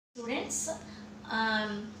Students,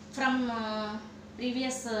 from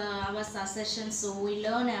previous our sessions, so we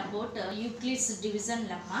learn about Euclid's division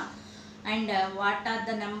lemma and what are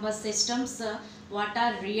the number systems, what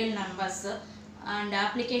are real numbers, and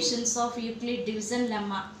applications of Euclid division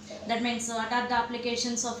lemma. That means what are the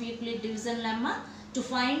applications of Euclid division lemma? To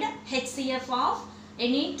find HCF of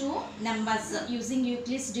any two numbers using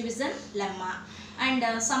Euclid's division lemma,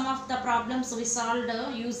 and some of the problems we solved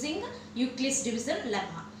using Euclid's division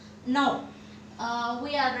lemma. Now,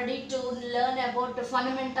 we are ready to learn about the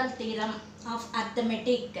fundamental theorem of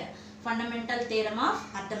arithmetic. Fundamental theorem of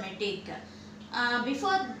arithmetic.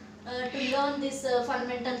 Before to learn this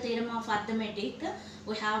fundamental theorem of arithmetic,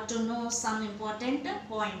 we have to know some important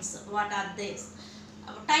points. What are these?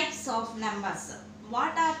 Types of numbers.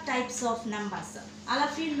 What are types of numbers? All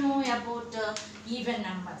of you know about even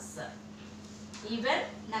numbers. Even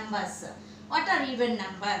numbers. What are even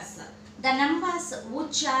numbers? The numbers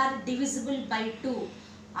which are divisible by 2 or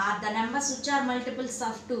the numbers which are multiples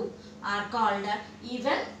of 2 are called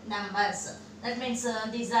even numbers. That means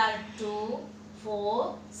these are 2,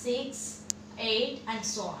 4, 6, 8 and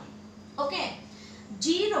so on. Okay.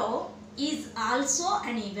 0 is also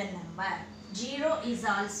an even number. 0 is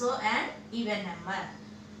also an even number.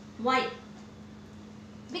 Why?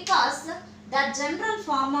 Because the general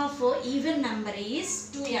form of even number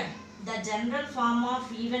is 2n. The general form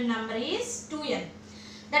of even number is 2n.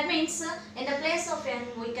 That means in the place of n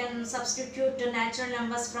we can substitute natural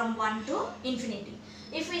numbers from 1 to infinity.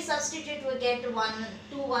 If we substitute, we get 1,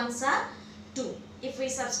 2 ones are 2. If we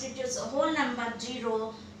substitute a whole number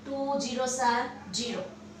 0, 2 zeros are 0.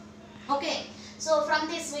 Okay. So from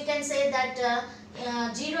this we can say that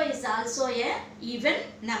 0 is also a even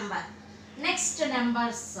number. Next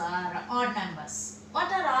numbers are odd numbers.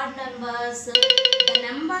 What are odd numbers? The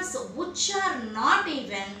numbers which are not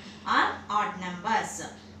even are odd numbers.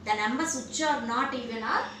 The numbers which are not even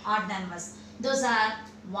are odd numbers. Those are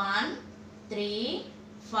 1, 3,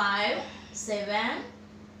 5, 7,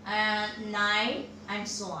 9 and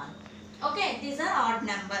so on. Okay, these are odd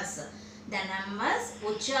numbers. The numbers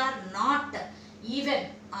which are not even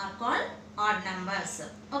are called odd numbers.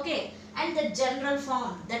 Okay, and the general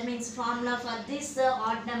form, that means formula for this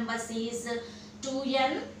odd numbers is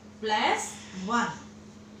 2n plus 1.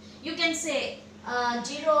 You can say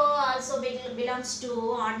 0 also belongs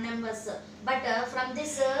to odd numbers, but from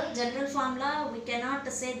this general formula we cannot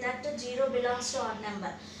say that 0 belongs to odd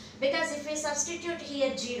number, because if we substitute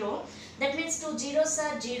here 0, that means 2 zeros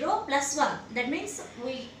are 0 plus 1, that means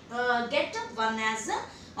we get 1 as a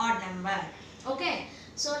odd number. Okay,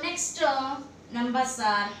 so next numbers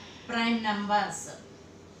are prime numbers.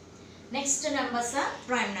 Next numbers are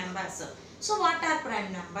prime numbers. So what are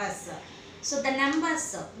prime numbers? So the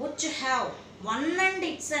numbers which have 1 and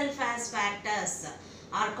itself as factors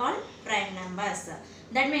are called prime numbers.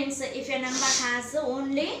 That means if a number has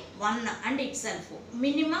only 1 and itself,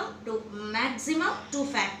 minimum to maximum 2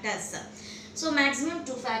 factors. So maximum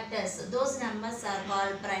 2 factors, those numbers are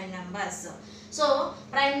called prime numbers. So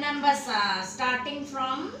prime numbers are starting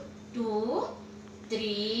from 2,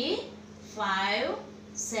 3, 5,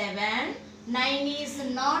 7, 9 is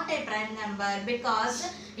not a prime number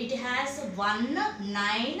because it has 1,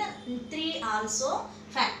 9, 3 also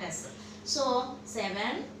factors. So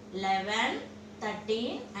 7, 11,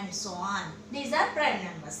 13 and so on. These are prime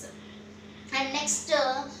numbers. And next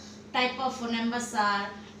type of numbers are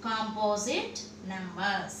composite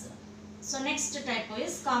numbers. So next type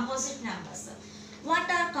is composite numbers. What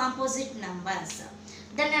are composite numbers?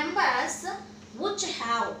 The numbers which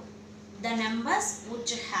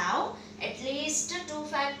have at least 2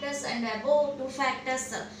 factors and above 2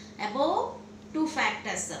 factors. Above 2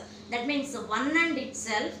 factors. That means 1 and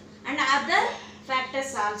itself and other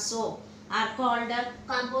factors also are called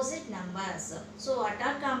composite numbers. So what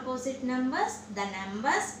are composite numbers? The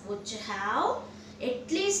numbers which have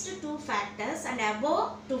at least 2 factors and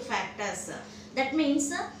above 2 factors. That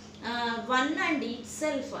means 1 and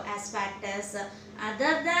itself as factors.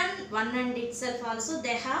 Other than 1 and itself also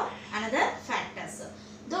they have another factors.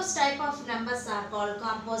 Those type of numbers are called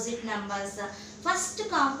composite numbers. First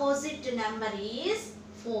composite number is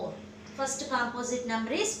 4. First composite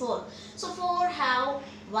number is 4. So 4 have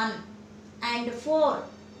 1 and 4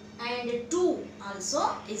 and 2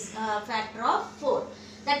 also is a factor of 4.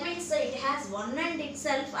 That means it has 1 and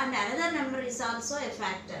itself and another number is also a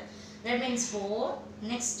factor. That means 4.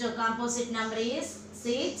 Next composite number is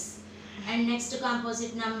 6. And next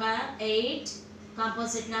composite number 8,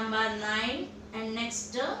 composite number 9 and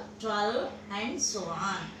next 12 and so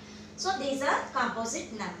on. So these are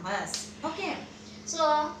composite numbers. Okay.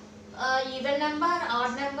 So even number,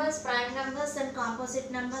 odd numbers, prime numbers and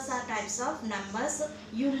composite numbers are types of numbers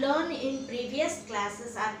you learn in previous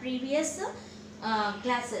classes or previous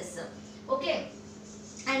classes. Okay,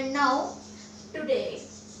 and now today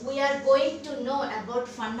we are going to know about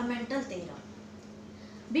fundamental theorem.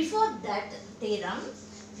 Before that theorem,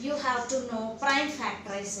 you have to know prime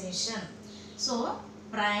factorization. So,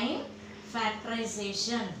 prime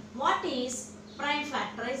factorization. What is prime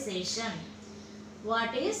factorization?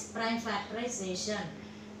 What is prime factorization?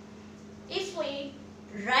 If we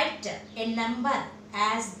write a number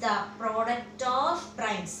as the product of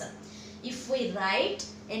primes, if we write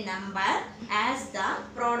a number as the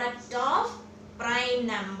product of prime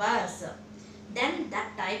numbers, then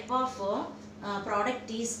that type of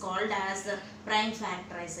product is called as prime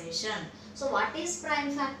factorization. So what is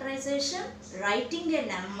prime factorization? Writing a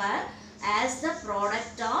number as the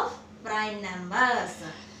product of prime numbers.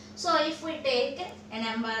 So if we take a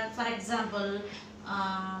number, for example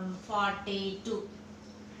 42,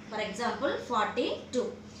 for example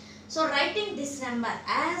 42. So writing this number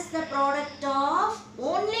as the product of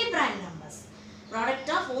only prime numbers, product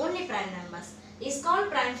of only prime numbers is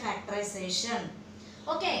called prime factorization.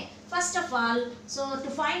 Okay, first of all, so to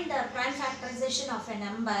find the prime factorization of a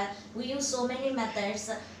number, we use so many methods.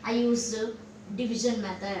 I used division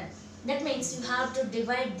method. That means you have to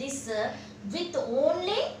divide this with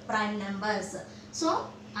only prime numbers. So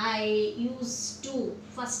I use 2,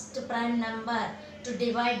 first prime number, to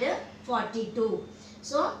divide 42.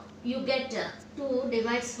 So you get 2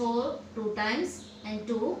 divides 4 2 times and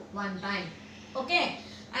 2 1 time. Okay,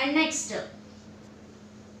 and next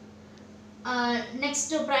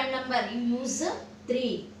prime number you use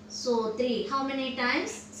 3. So 3 how many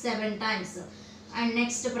times? 7 times. And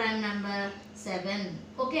next prime number 7.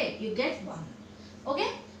 Okay, you get 1.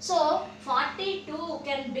 Okay, so 42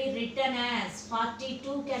 can be written as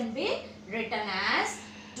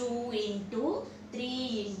 2 into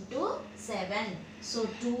 3 into 7. So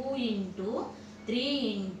 2 into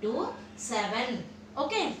 3 into 7.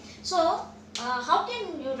 Okay, so how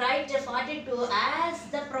can you write 42 as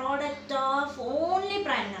the product of only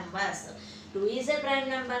prime numbers? 2 is a prime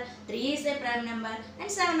number, 3 is a prime number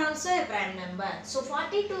and 7 also a prime number. So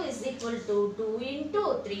 42 is equal to 2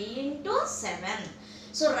 into 3 into 7.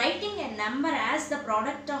 So writing a number as the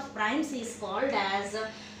product of primes is called as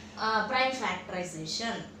prime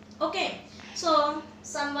factorization. Okay, so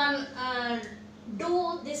someone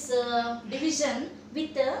do this division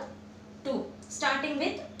with 2, starting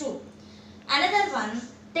with 2. Another one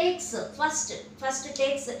takes first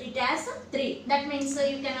takes it as 3. That means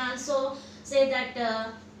you can also say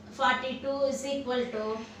that 42 is equal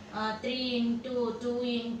to 3 into 2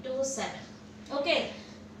 into 7. Okay,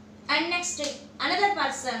 and next another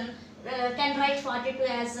person can write 42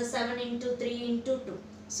 as 7 into 3 into 2.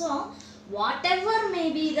 So whatever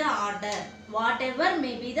may be the order,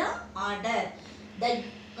 the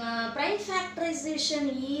prime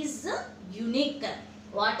factorization is unique.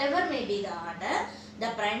 Whatever may be the order, the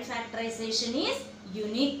prime factorization is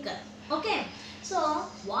unique. Okay, so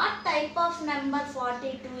what type of number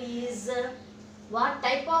 42 is? What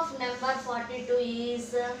type of number 42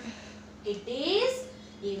 is? It is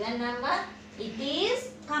even number, it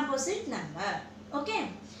is composite number. Okay,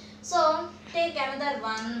 so take another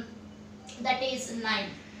one, that is 9.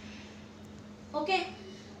 Okay,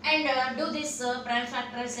 and do this prime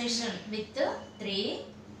factorization with 3.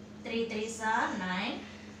 3 3s are 9.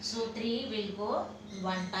 So 3 will go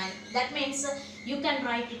 1 time. That means you can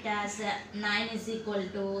write it as 9 is equal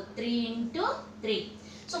to 3 into 3.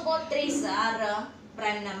 So both 3s are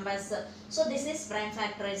prime numbers. So this is prime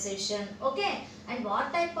factorization. Okay, and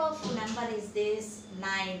what type of number is this?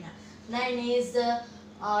 9. 9 is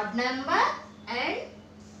odd number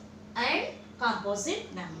and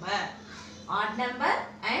composite number. Odd number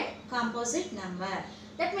and composite number.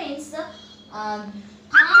 That means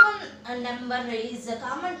common number is a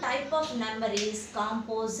common type of number is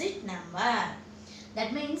composite number.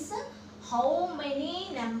 That means how many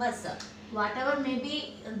numbers, whatever may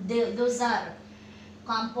be, those are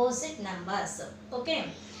composite numbers.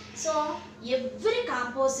 Okay, so every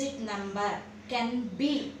composite number can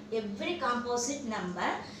be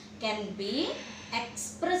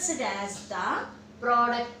expressed as the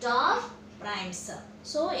product of primes.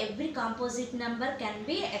 So every composite number can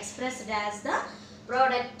be expressed as the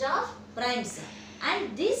product of primes,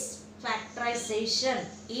 and this factorization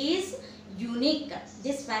is unique.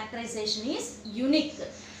 This factorization is unique.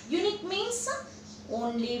 Unique means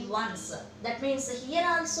only once. That means here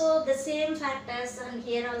also the same factors and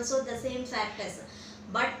here also the same factors,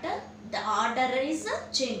 but the order is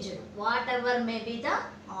changed. Whatever may be the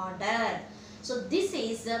order. So this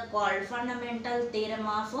is called fundamental theorem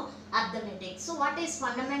of arithmetic. So what is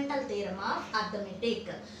fundamental theorem of arithmetic?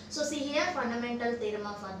 So see here, fundamental theorem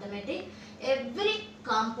of arithmetic. Every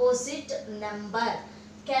composite number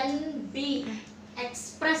can be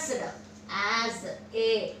expressed as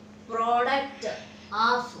a product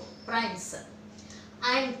of primes,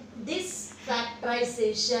 and this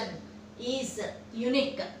factorization is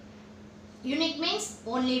unique. Unique means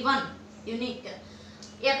only one, unique,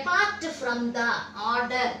 apart from the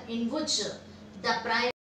order in which the prime